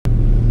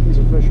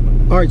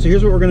All right, so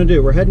here's what we're going to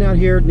do. We're heading out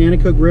here,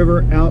 Nanticoke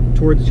River, out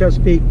towards the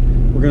Chesapeake.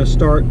 We're going to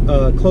start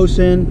close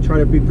in, try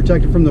to be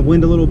protected from the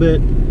wind a little bit,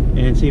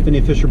 and see if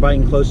any fish are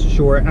biting close to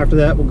shore. After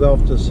that, we'll go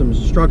off to some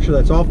structure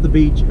that's off the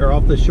beach or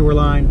off the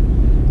shoreline,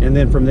 and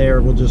then from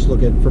there, we'll just look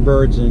for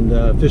birds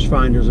and fish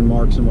finders and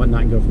marks and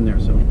whatnot, and go from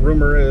there. So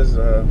rumor is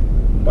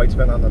bite's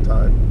been on the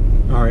tide.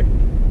 All right.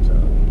 So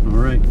all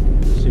right.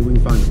 Let's see if we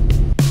can find them.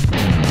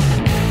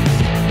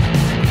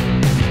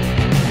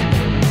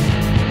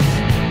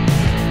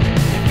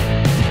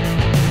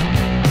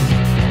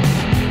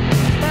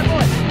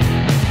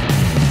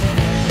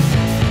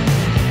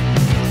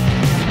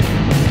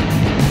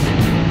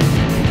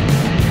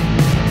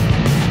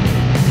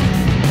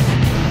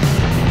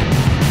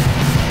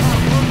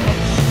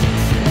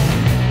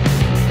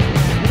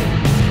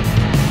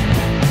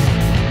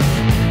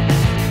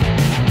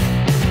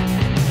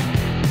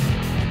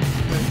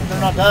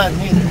 not done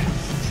either.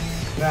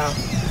 Now,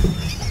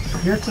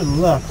 here to the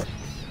left.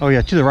 Oh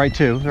yeah, to the right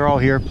too. They're all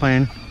here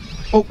playing.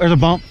 Oh, there's a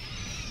bump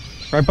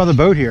right by the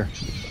boat here.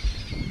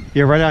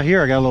 Yeah, right out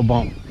here I got a little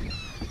bump.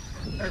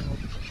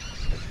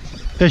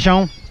 Fish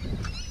on?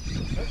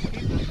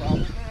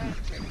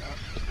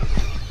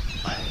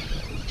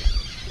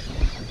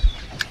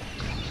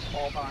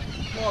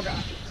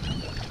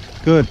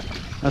 Good.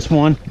 That's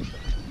one.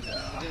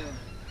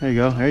 There you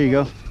go. There you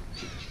go.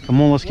 Come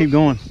on, let's keep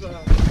going.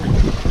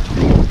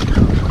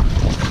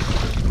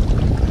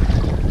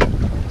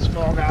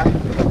 Small guy.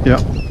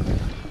 Yep.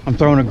 I'm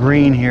throwing a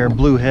green here,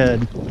 blue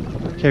head.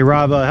 Okay,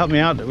 Rob, help me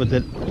out with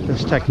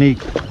this technique.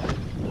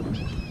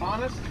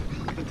 Honest,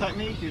 the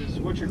technique is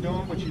what you're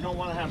doing, but you don't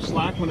want to have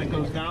slack when it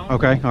goes down.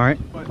 Okay, all right.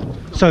 But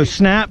so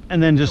snap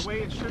and then just... The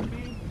way it should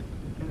be,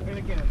 and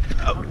again...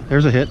 Oh,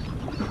 there's a hit.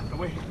 The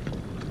way...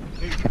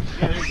 Yeah,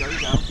 there you go,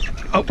 you got him.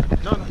 Oh,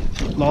 No.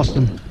 Lost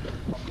him.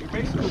 You're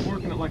basically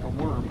working it like a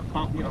worm,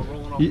 you know,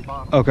 rolling off the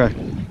bottom. Okay.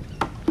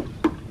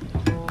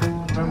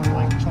 Remember,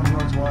 like 20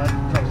 yards wide,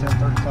 comes down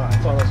 35.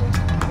 That's all this one.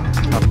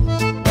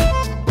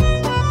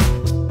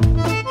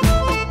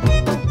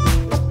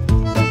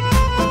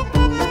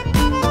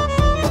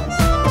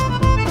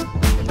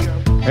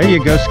 There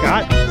you go,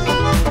 Scott.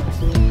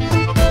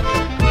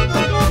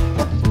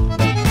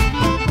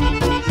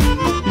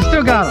 You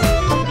still got him.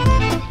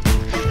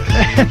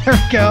 There we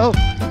go.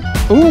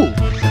 Ooh,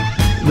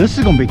 this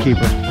is gonna be a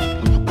keeper.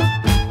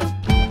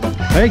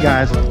 Hey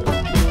guys.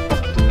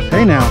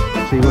 Hey now.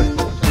 See what?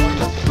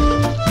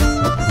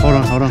 Hold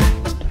on, hold on.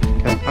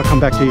 Okay, I'll come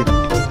back to you.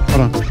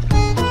 Hold on. There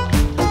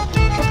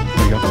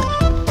you go.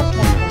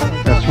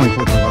 That's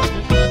 24.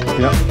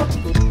 Yep.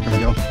 There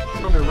we go.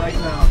 Right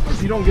now.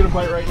 If you don't get a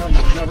bite right now,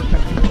 you'll never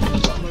catch it.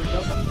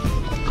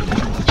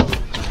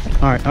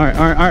 All right, all right,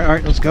 all right, all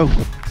right, let's go.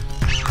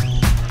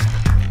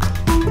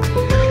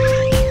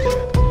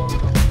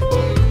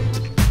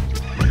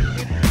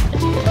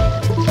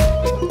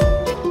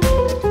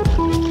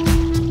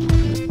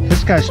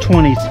 This guy's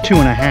 22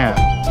 and a half.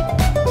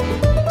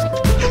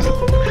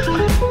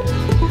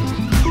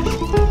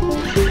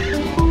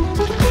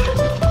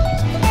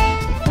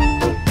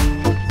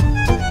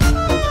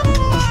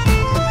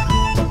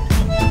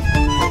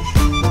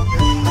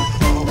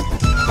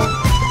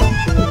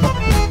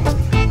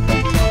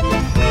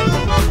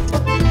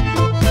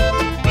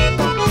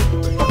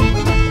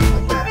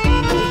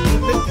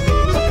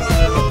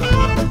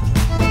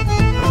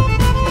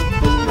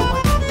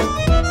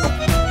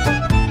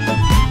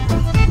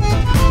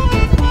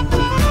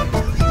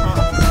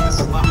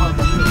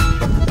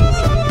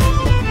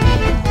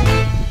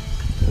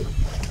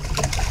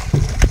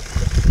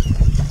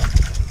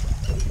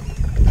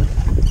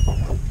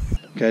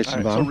 Okay,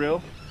 right, so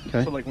real.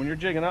 Okay. So like when you're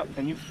jigging up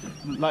and you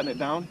letting it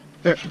down.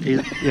 There,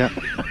 yeah.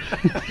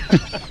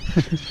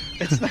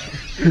 It's not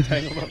you're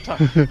tangled up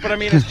top. But I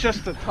mean, it's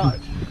just a touch.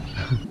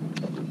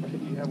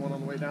 You have one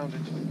on the way down,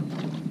 did you?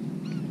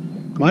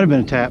 Might have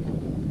been a tap.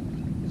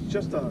 It's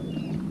just a.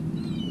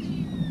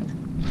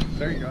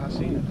 There you go. I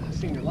seen it. I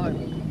seen your line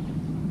moving.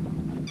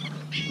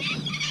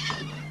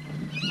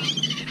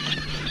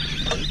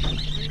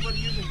 Anybody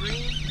using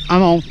green?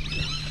 I'm on.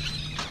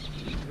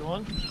 You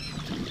on?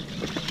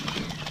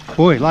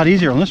 Boy, a lot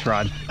easier on this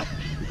rod. Can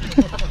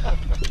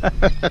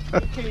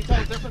you tell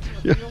the difference in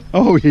the field?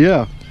 Oh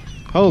yeah.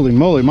 Holy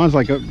moly, mine's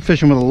like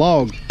fishing with a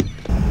log.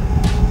 All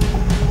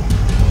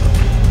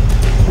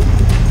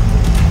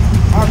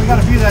right, we got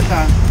a few that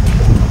time.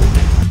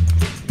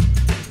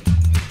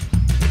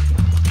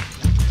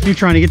 You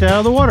trying to get that out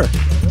of the water?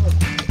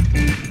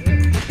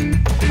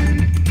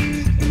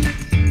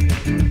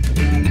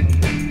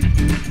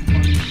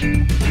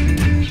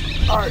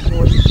 All right,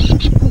 boys.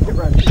 Get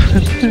ready.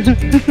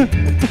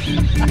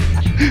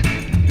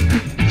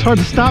 It's hard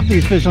to stop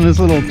these fish on this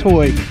little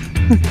toy.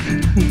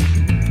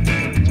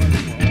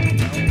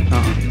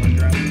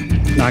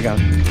 No, I got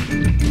it.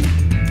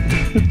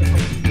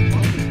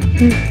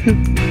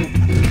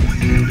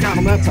 Got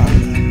him that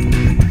time.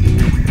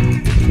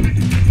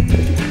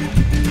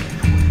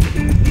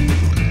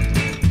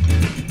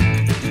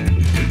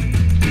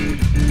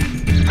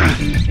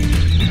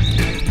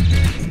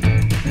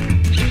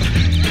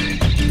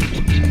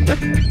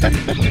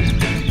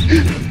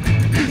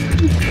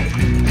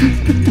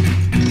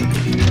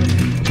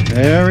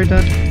 Every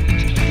time.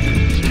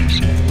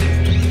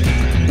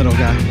 Little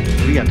guy.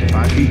 We got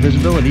 5 feet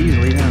visibility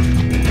easily now.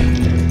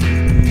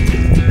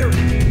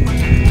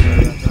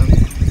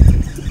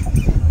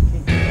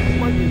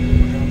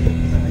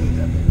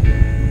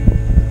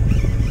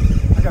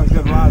 I got a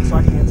good rod, so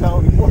I can't tell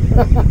anymore.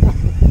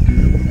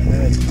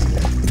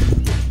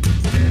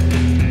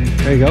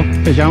 There you go.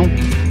 Fish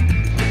on.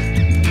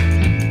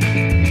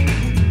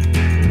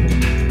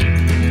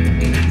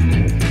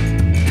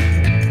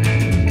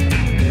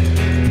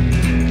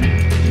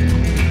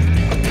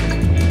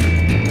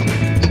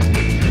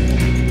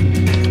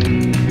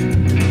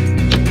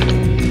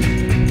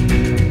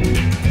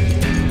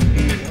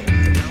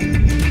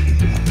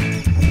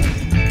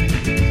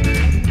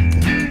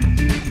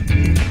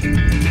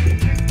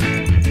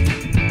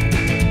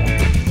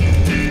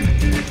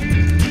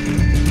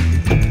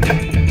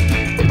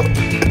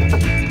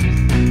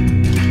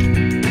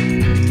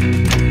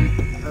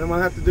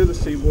 Have to do the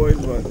sea boys,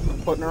 but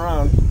I'm putting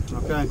around.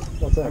 Okay.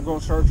 What's that? I'm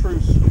going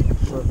chartreuse.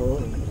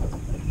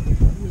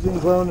 Using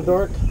glow in the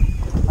dark?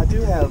 I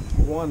do have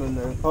one in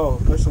there. Oh,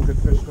 there's some good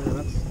fish there.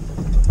 That's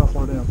How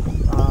far down?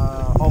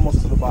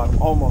 almost to the bottom.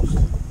 Almost.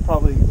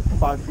 Probably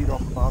 5 feet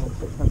off the bottom,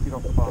 10 feet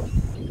off the bottom.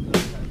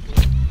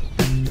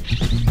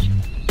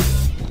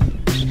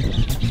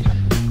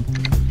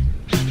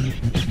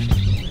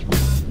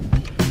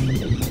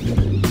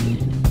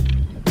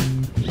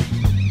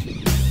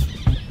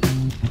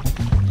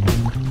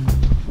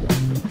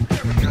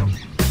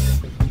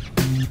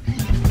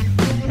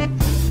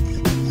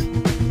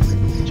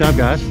 Good job,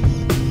 guys.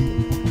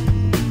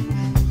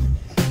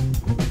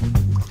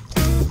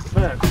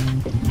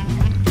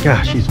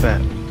 Gosh, he's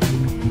fat. I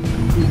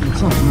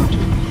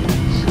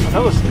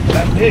know it's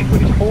that big,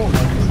 but he's pulling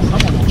like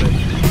someone will be.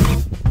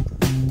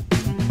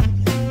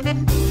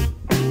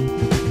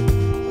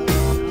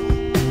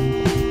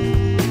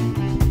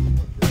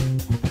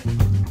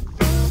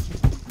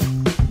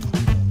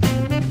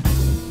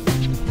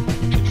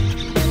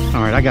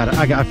 All right, I got it.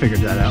 I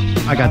figured that out.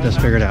 I got this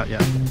figured out. Yeah.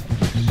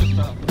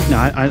 No,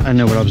 I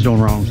know what I was doing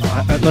wrong.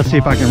 Let's see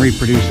if I can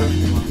reproduce it.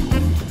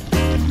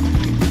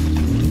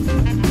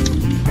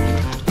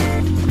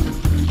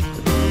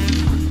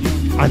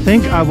 I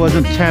think I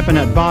wasn't tapping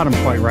that bottom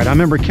quite right. I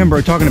remember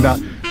Kimber talking about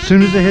as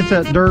soon as it hits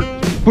that dirt,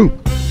 boom,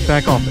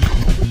 back off it.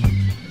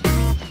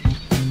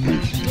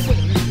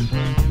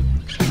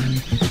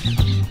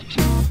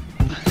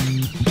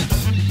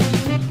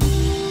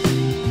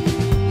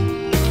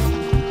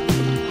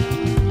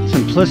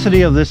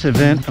 Simplicity of this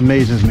event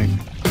amazes me.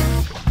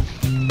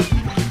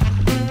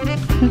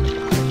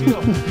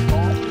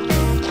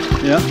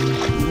 Yeah.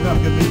 You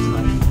have good meat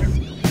tonight.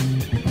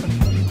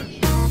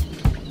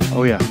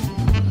 Oh yeah.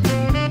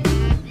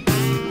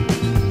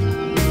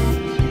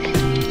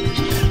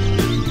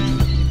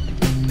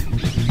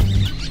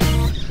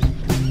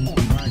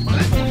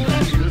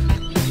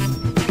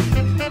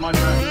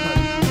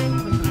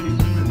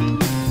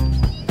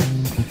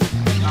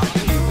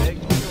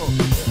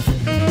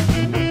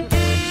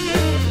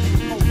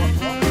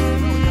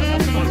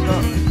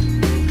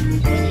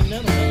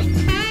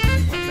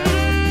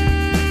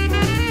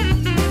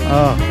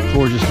 Oh,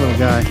 gorgeous little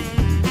guy.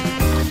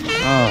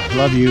 Oh,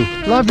 love you.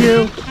 Love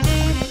you.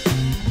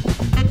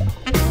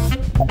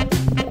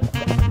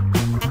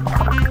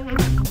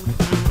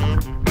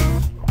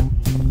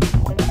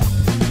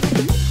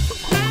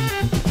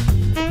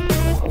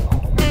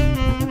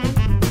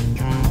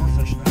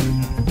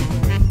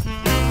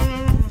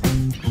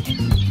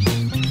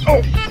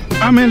 Oh,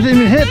 I mean, it didn't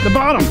even hit the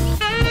bottom.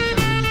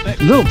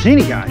 Little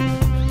teeny guy.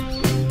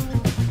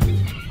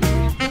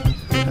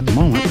 At the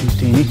moment, he's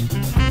teeny.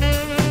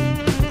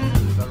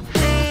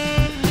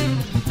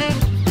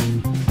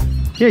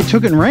 Yeah, he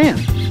took it and ran.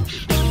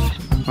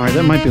 All right,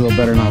 that might be a little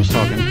better than I was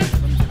talking.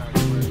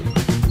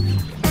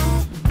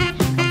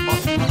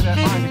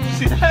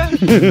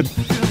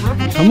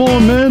 Come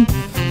on, man.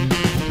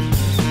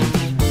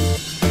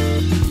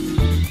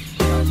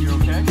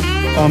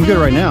 Oh, I'm good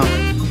right now.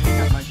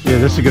 Yeah,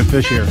 this is a good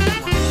fish here.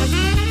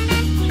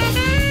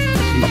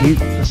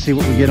 Let's see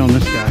what we get on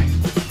this guy.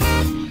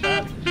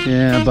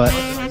 Yeah, but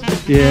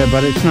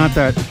it's not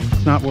that.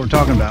 It's not what we're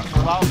talking about.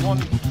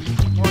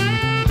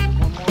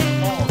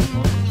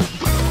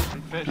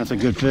 That's a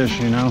good fish,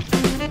 you know.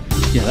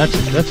 Yeah,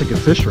 that's a good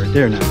fish right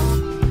there now.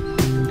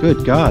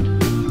 Good God,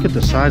 look at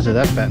the size of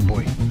that fat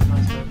boy.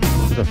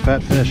 It's a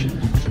fat fish.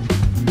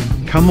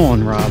 Come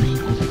on, Rob.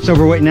 So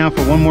we're waiting now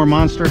for one more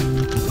monster.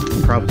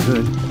 Probably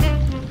could.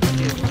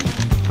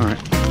 All right.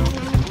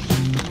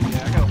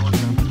 Yeah, I gotta work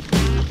on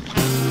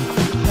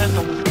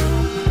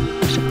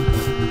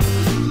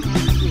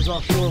it. He was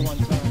offshore one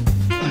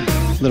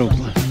time. Little.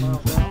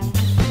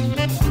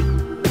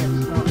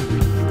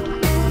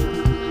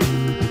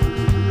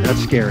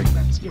 That's scary.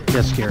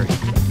 That's scary.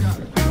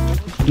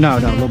 No,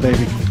 little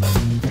baby.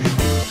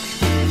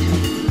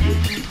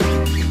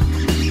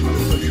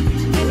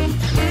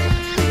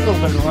 A little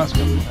better than last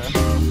one.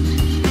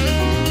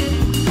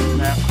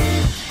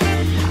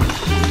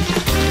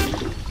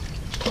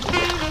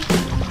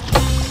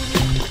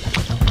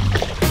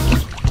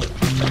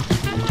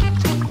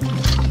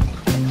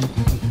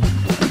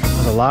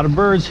 lot of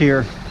birds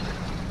here.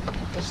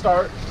 We'll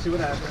start, see what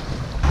happens.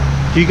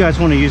 Do you guys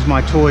want to use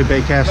my toy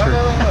bait caster? No.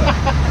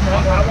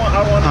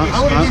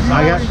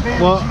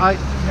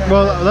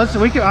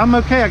 I'm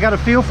okay. I got a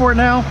feel for it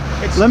now.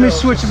 Let me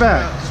switch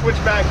back. Switch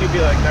back, you'd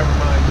be like, never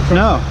mind.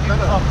 No.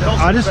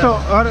 I just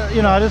don't.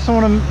 I just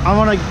want to. I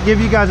want to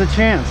give you guys a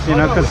chance. You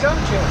know, because we got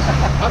a chance.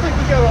 I think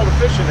we got all the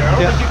fish in there. I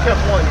don't think you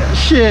kept one yet.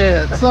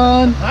 Shit,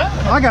 son.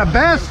 I got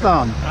bass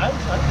thumb.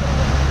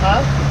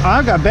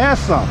 I got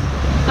bass thumb.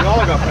 We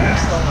all got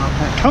bass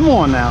thumb. Come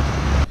on now.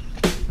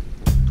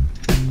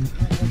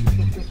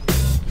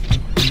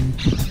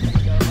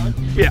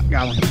 Yeah,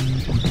 got one.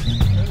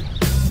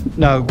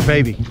 No,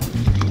 baby.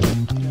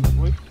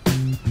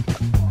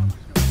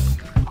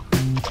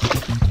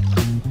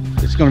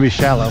 It's gonna be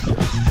shallow.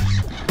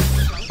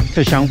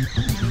 Fish on.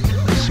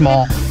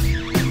 Small.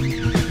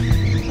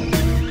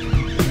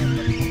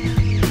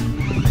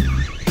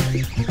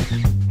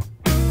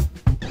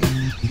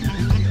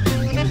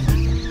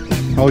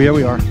 Oh yeah,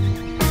 we are.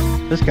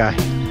 This guy.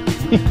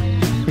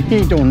 He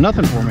ain't doing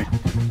nothing for me.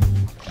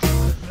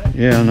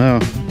 Yeah, I know.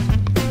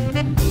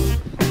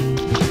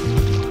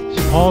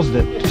 Paused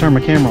it to turn my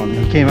camera on.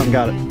 He came up and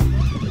got it.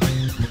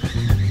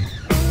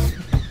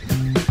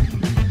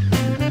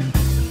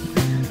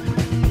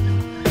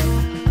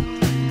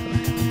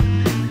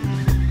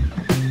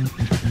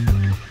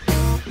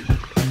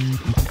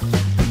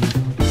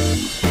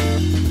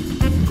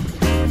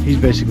 He's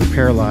basically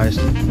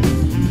paralyzed.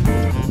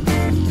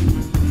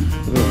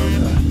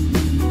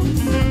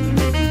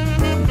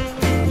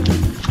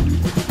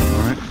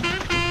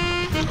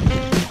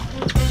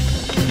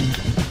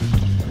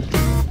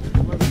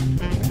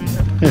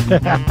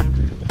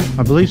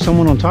 I believe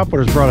someone on top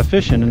water's brought a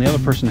fish in and the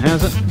other person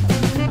hasn't.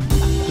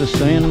 Just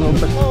saying a little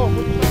bit. Oh,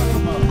 what are you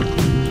talking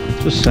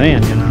about? Just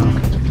saying, you know.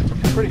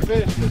 Pretty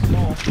fish, but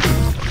small.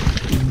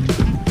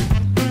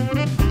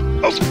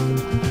 Oh.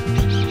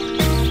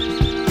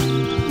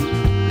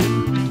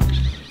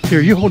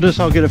 Here, you hold this,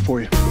 I'll get it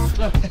for you.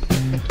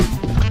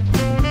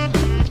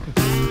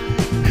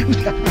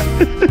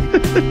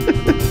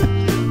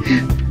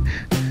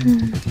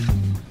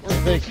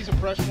 He's a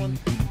fresh one.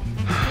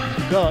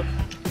 Duck.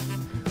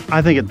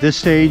 I think at this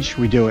stage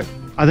we do it.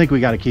 I think we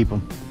got to keep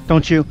them,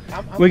 don't you?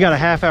 We got a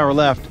half hour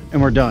left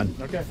and we're done.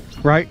 Okay.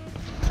 Right?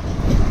 I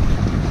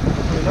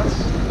mean,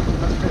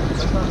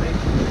 that's not me.